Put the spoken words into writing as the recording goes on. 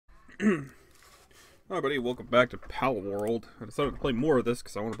Hi buddy, welcome back to Pal World. I decided to play more of this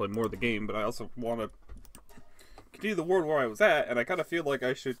because I want to play more of the game, but I also want to continue the world where I was at, and I kind of feel like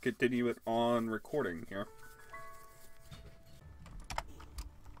I should continue it on recording here.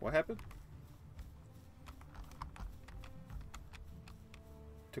 What happened?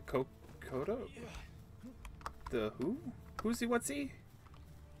 To Kokoda? The who? Who's he? What's he?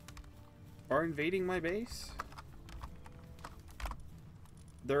 Are invading my base?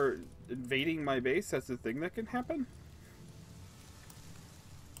 They're invading my base? That's the thing that can happen?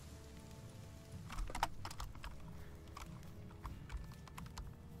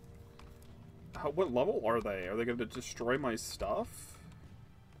 What level are they? Are they going to destroy my stuff?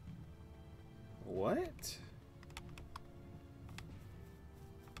 What?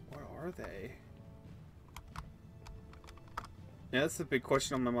 What are they? Yeah, that's the big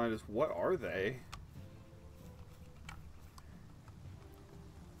question on my mind is, what are they?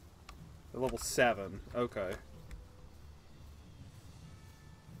 They're level 7. Okay.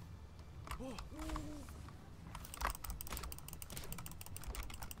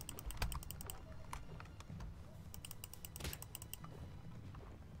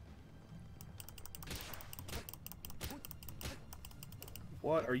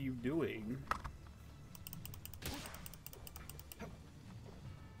 What are you doing?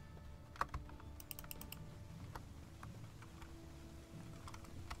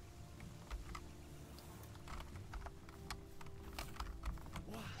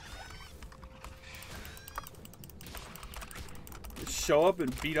 Show up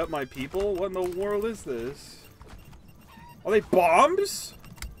and beat up my people? What in the world is this? Are they bombs?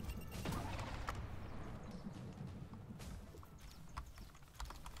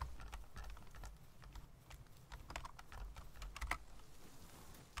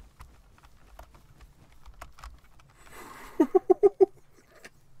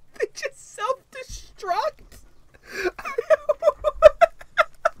 They just self-destruct?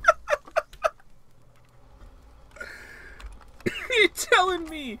 You're telling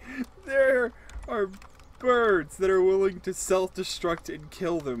me there are birds that are willing to self-destruct and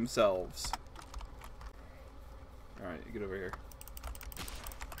kill themselves? Alright, get over here.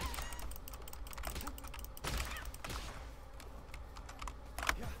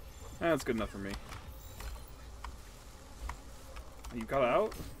 That's good enough for me. You got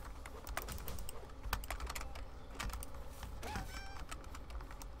out?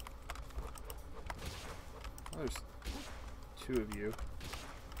 Oh, there's 2 of you.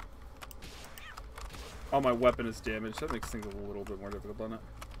 Oh, my weapon is damaged. That makes things a little bit more difficult, doesn't it?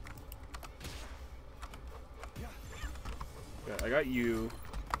 Okay, I got you.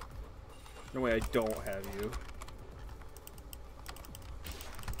 No way I don't have you.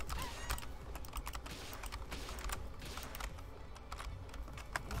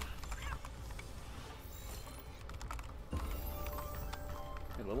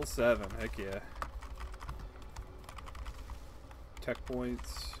 Okay, level 7. Heck yeah. Tech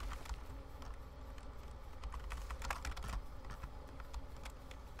points.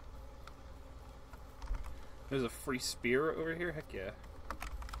 There's a free spear over here? Heck yeah.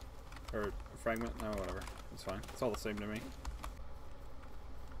 Or a fragment? No, whatever. It's fine. It's all the same to me.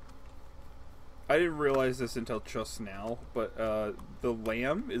 I didn't realize this until just now, but the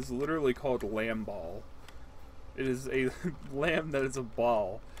lamb is literally called lamb ball. It is a lamb that is a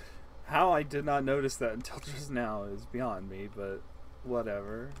ball. How I did not notice that until just now is beyond me, but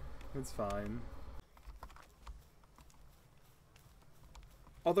whatever. It's fine.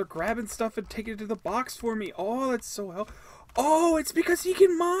 Oh, they're grabbing stuff and taking it to the box for me. Oh, that's so helpful. Oh, it's because he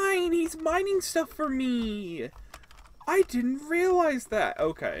can mine. He's mining stuff for me. I didn't realize that.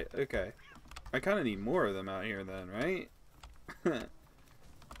 Okay, okay. I kind of need more of them out here then, right?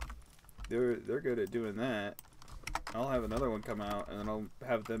 They're good at doing that. I'll have another one come out, and then I'll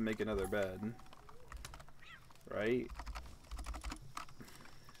have them make another bed. Right?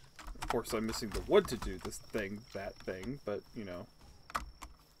 Of course, I'm missing the wood to do this thing, that thing, but, you know.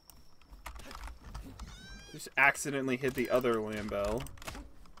 Just accidentally hit the other lamb bell.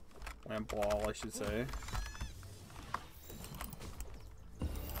 Lamb ball, I should say.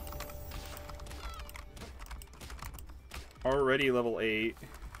 Already level 8,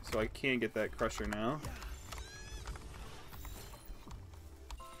 so I can't get that crusher now.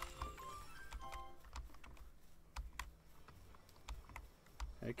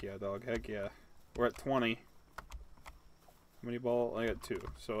 Heck yeah, dog. Heck yeah. We're at 20. How many ball? I got 2.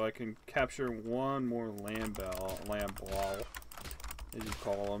 So I can capture one more lamb ball, as you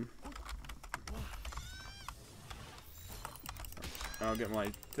call them. I'll get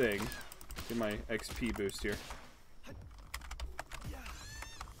my thing. Get my XP boost here.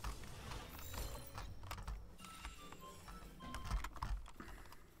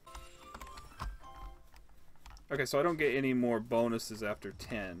 Okay, so I don't get any more bonuses after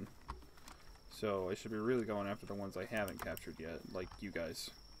 10. So I should be really going after the ones I haven't captured yet, like you guys.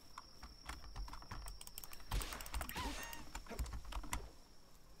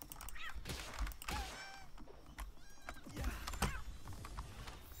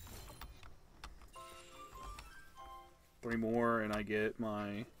 Three more and I get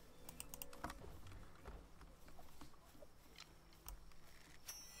my...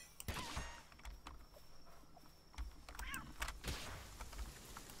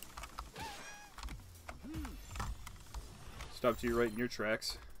 Stopped you right in your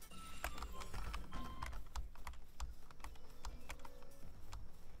tracks.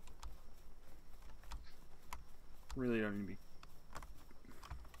 Really don't need to be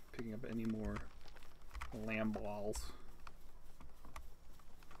picking up any more lamb balls.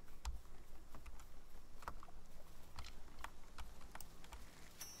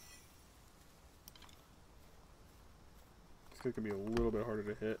 It's gonna be a little bit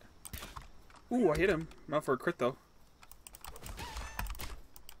harder to hit. Ooh, I hit him. Not for a crit though.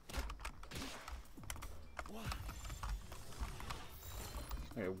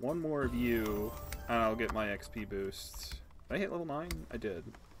 Okay, one more of you, and I'll get my XP boosts. Did I hit level 9? I did.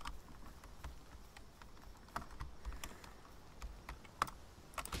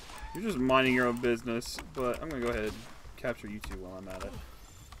 You're just minding your own business, but I'm gonna go ahead and capture you two while I'm at it.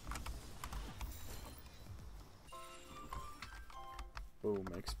 Boom,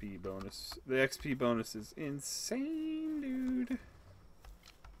 XP bonus. The XP bonus is insane, dude.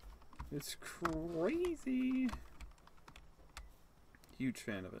 It's crazy. Huge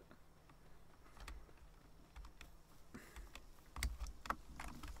fan of it.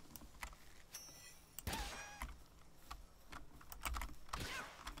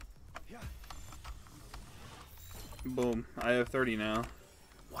 Boom. I have 30 now.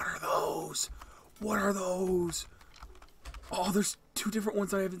 What are those? What are those? Oh, there's two different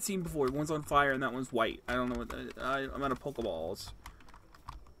ones I haven't seen before. One's on fire and that one's white. I don't know what I'm out of Pokeballs.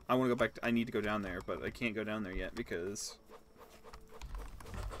 I want to go back. I need to go down there, but I can't go down there yet because...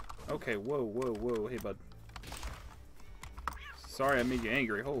 Okay, whoa, whoa, whoa. Hey, bud. Sorry I made you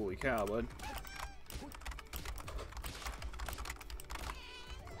angry. Holy cow, bud.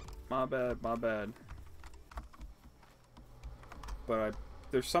 My bad, my bad. But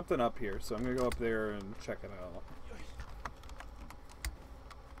there's something up here, so I'm gonna go up there and check it out.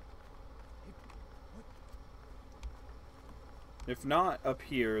 If not up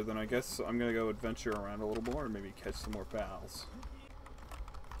here, then I guess I'm gonna go adventure around a little more and maybe catch some more pals.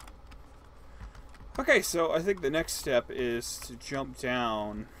 Okay, so I think the next step is to jump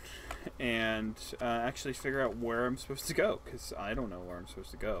down and actually figure out where I'm supposed to go, because I don't know where I'm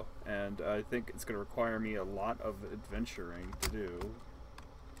supposed to go. And I think it's going to require me a lot of adventuring to do.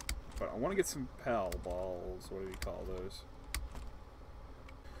 But I want to get some pal balls. What do you call those?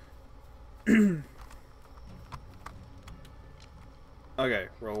 Okay,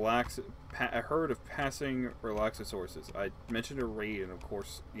 relax. A herd of passing Relaxosaurus. I mentioned a raid, and of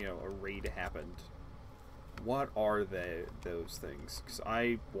course, you know, a raid happened. What are those things? Because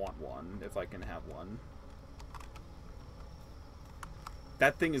I want one, if I can have one.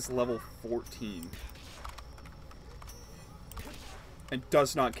 That thing is level 14. And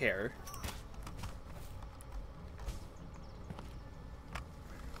does not care.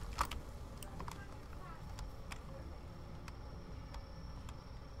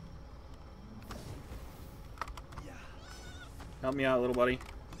 Help me out, little buddy.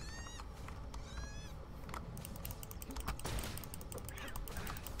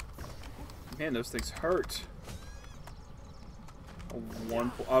 Man, those things hurt.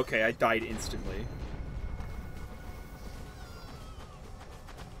 Okay, I died instantly.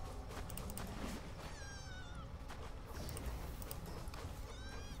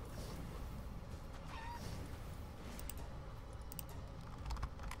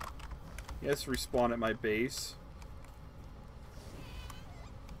 Yes, respawn at my base.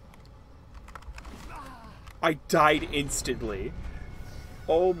 I died instantly.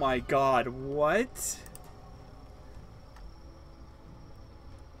 Oh my god, what?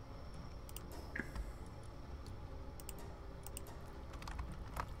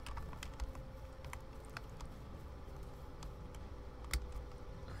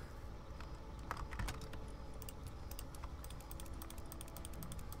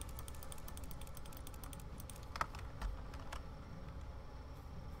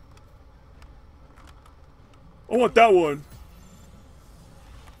 I want that one.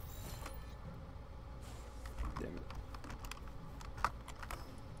 Damn it.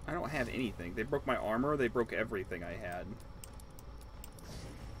 I don't have anything. They broke my armor. They broke everything I had.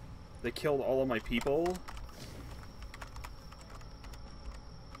 They killed all of my people.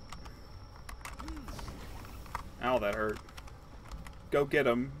 Ow, that hurt. Go get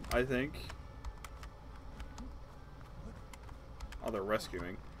him, I think. Oh, they're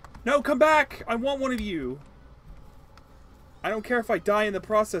rescuing. No, come back! I want one of you! I don't care if I die in the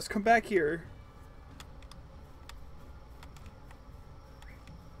process. Come back here.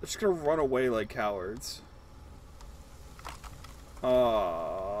 They're just gonna run away like cowards.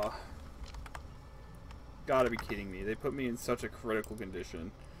 Gotta be kidding me. They put me in such a critical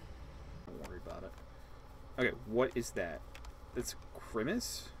condition. Don't worry about it. Okay, what is that? That's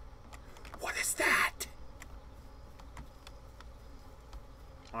Grimace? What is that?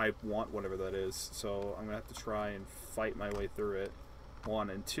 I want whatever that is, so I'm gonna have to try and fight my way through it. 1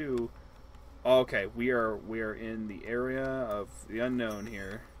 and 2. Okay, we are in the area of the unknown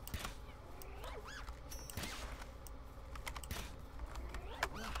here.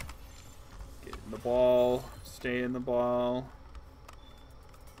 Get in the ball. Stay in the ball.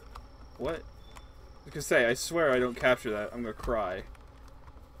 What? I was gonna say, I swear I don't capture that. I'm gonna cry.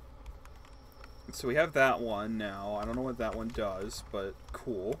 So we have that one now. I don't know what that one does, but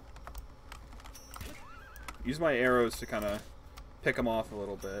cool. Use my arrows to kind of pick them off a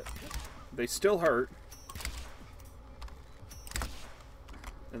little bit. They still hurt.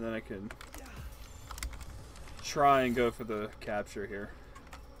 And then I can try and go for the capture here.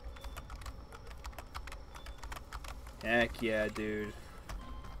 Heck yeah, dude.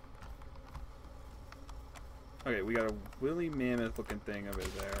 Okay, we got a woolly mammoth looking thing over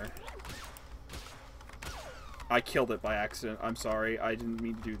there. I killed it by accident. I'm sorry. I didn't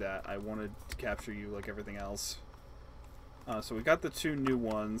mean to do that. I wanted to capture you like everything else. So we got the 2 new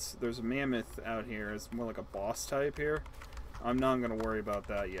ones. There's a mammoth out here. It's more like a boss type here. I'm not going to worry about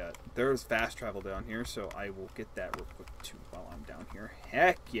that yet. There's fast travel down here, so I will get that real quick too while I'm down here.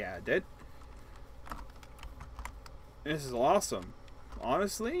 Heck yeah, dude. This is awesome.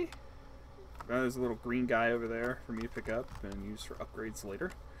 Honestly, there's a little green guy over there for me to pick up and use for upgrades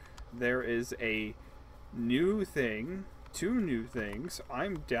later. There is a new thing. 2 new things.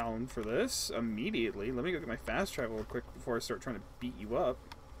 I'm down for this immediately. Let me go get my fast travel real quick before I start trying to beat you up.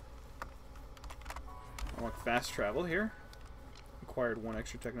 I want fast travel here. Acquired 1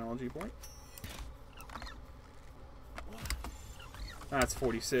 extra technology point. That's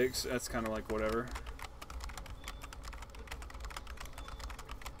 46. That's kind of like whatever.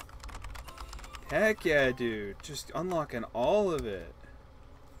 Heck yeah, dude. Just unlocking all of it.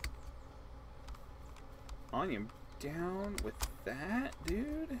 I am down with that,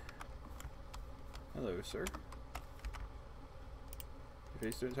 dude. Hello, sir.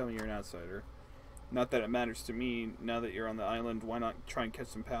 Your face don't tell me you're an outsider. Not that it matters to me. Now that you're on the island, why not try and catch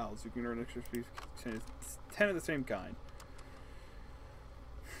some pals? You can earn extra speed. 10 of the same kind.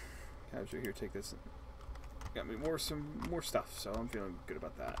 Capture here, take this. Got me some more stuff, so I'm feeling good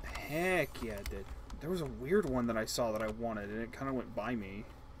about that. Heck yeah, it did. There was a weird one that I saw that I wanted, and it kind of went by me.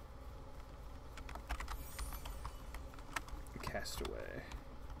 Castaway.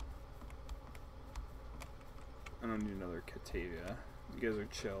 I don't need another Catavia. You guys are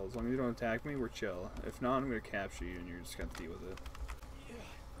chill. As long as you don't attack me, we're chill. If not, I'm going to capture you and you're just going to deal with it.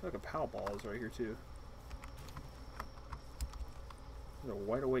 Look, a pal ball is right here too. They're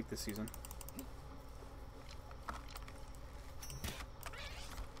wide awake this season.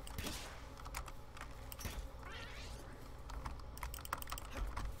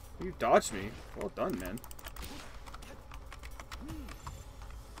 You dodged me. Well done, man.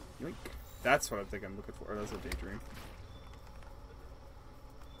 Yoink. That's what I think I'm looking for. That's a daydream.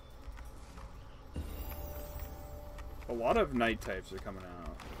 A lot of night types are coming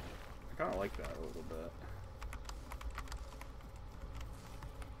out. I kind of like that a little bit.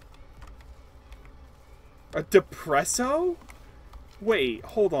 A Depresso? Wait,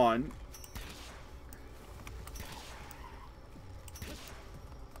 hold on.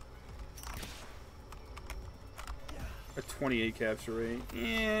 A 28 capture rate.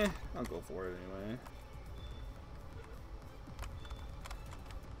 Eh, I'll go for it anyway.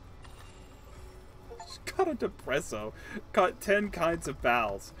 Just got a Depresso. Got 10 kinds of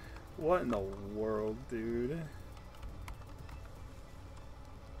pals. What in the world, dude?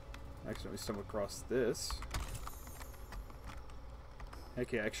 Accidentally stumbled across this.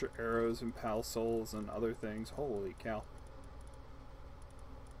 Heck yeah, extra arrows and pal souls and other things. Holy cow.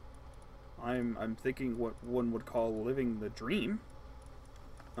 I'm thinking what one would call living the dream.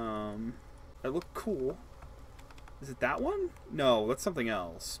 That looked cool. Is it that one? No, that's something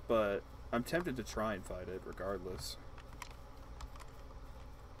else, but I'm tempted to try and fight it regardless.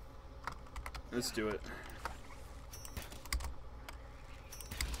 Let's do it.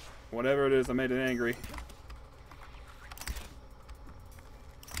 Whatever it is, I made it angry.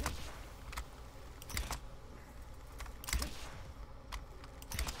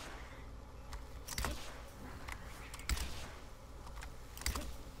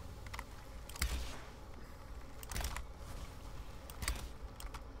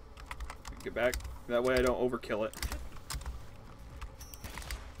 it back. That way I don't overkill it.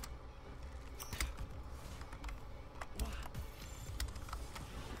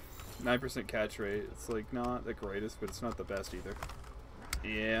 %9 catch rate. It's like not the greatest, but it's not the best either.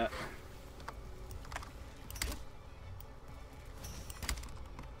 Yeah.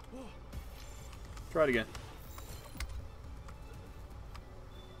 Try it again.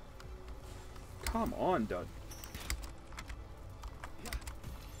 Come on, Dud.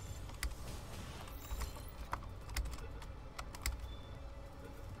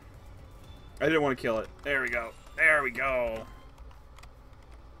 I didn't want to kill it. There we go. There we go.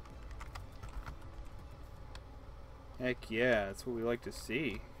 Heck yeah, that's what we like to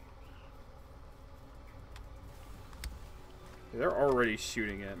see. They're already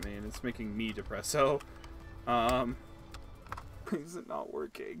shooting at me, and it's making me depresso. Is it not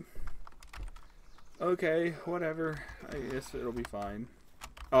working? Okay, whatever. I guess it'll be fine.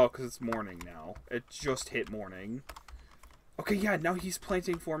 Oh, because it's morning now. It just hit morning. Okay, yeah, now he's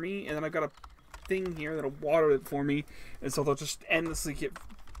planting for me, and then I've got a thing here that'll water it for me, and so they'll just endlessly get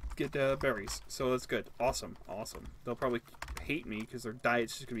berries. So that's good. Awesome, awesome. They'll probably hate me because their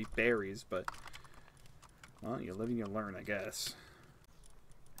diet's just gonna be berries, but well, you live and you learn, I guess.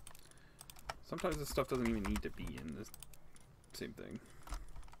 Sometimes this stuff doesn't even need to be in this same thing.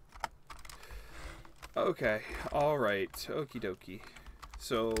 Okay, alright, okie dokie.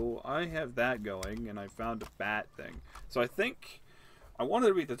 So I have that going, and I found a bat thing. So I think I wanted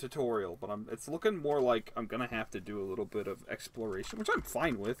to read the tutorial, but it's looking more like I'm gonna have to do a little bit of exploration, which I'm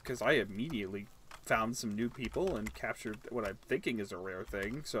fine with, because I immediately found some new people and captured what I'm thinking is a rare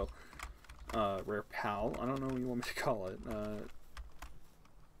thing. So, rare pal. I don't know what you want me to call it.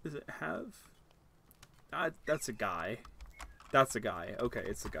 Does it have? That's a guy. That's a guy. Okay,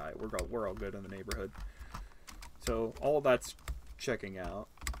 it's a guy. We're all good in the neighborhood. So all that's checking out.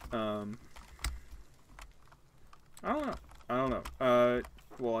 I don't know. I don't know.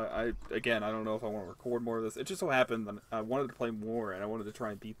 Well, I don't know if I want to record more of this. It just so happened that I wanted to play more, and I wanted to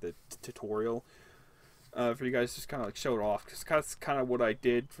try and beat the tutorial for you guys, just kind of like show it off. Because that's kind of what I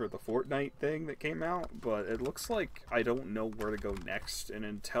did for the Fortnite thing that came out. But it looks like I don't know where to go next, and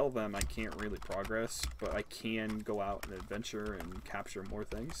until then, I can't really progress. But I can go out and adventure and capture more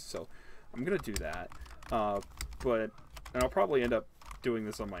things. So I'm gonna do that. And I'll probably end up doing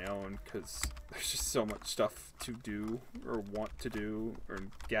this on my own because there's just so much stuff to do or want to do or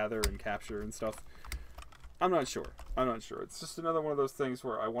gather and capture and stuff. I'm not sure. It's just another one of those things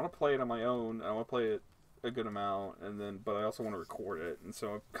where I want to play it on my own. I want to play it a good amount, but I also want to record it. And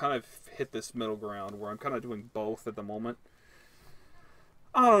so I've kind of hit this middle ground where I'm kind of doing both at the moment.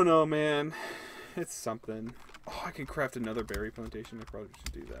 I don't know, man. It's something. Oh, I can craft another berry plantation. I probably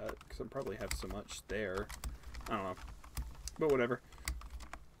should do that because I probably have so much there. I don't know. But whatever.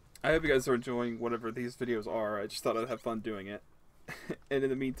 I hope you guys are enjoying whatever these videos are. I just thought I'd have fun doing it. And in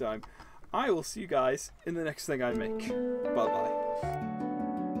the meantime, I will see you guys in the next thing I make. Bye-bye.